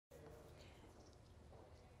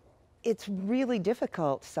it's really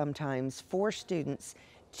difficult sometimes for students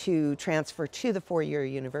to transfer to the four-year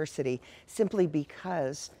university simply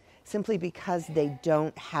because they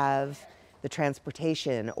don't have the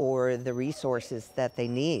transportation or the resources that they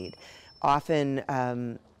need.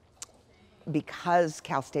 Often, because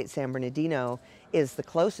Cal State San Bernardino is the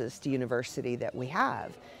closest university that we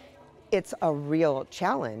have, it's a real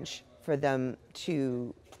challenge for them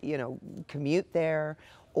to, commute there,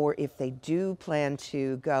 or if they do plan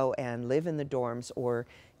to go and live in the dorms or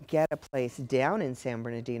get a place down in San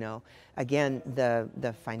Bernardino, again,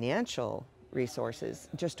 the financial resources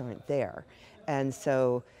just aren't there. And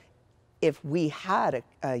so if we had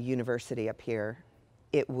a university up here,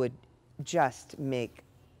 it would just make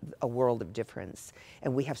a world of difference.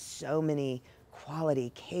 And we have so many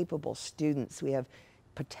quality, capable students. We have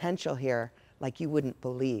potential here like you wouldn't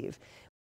believe.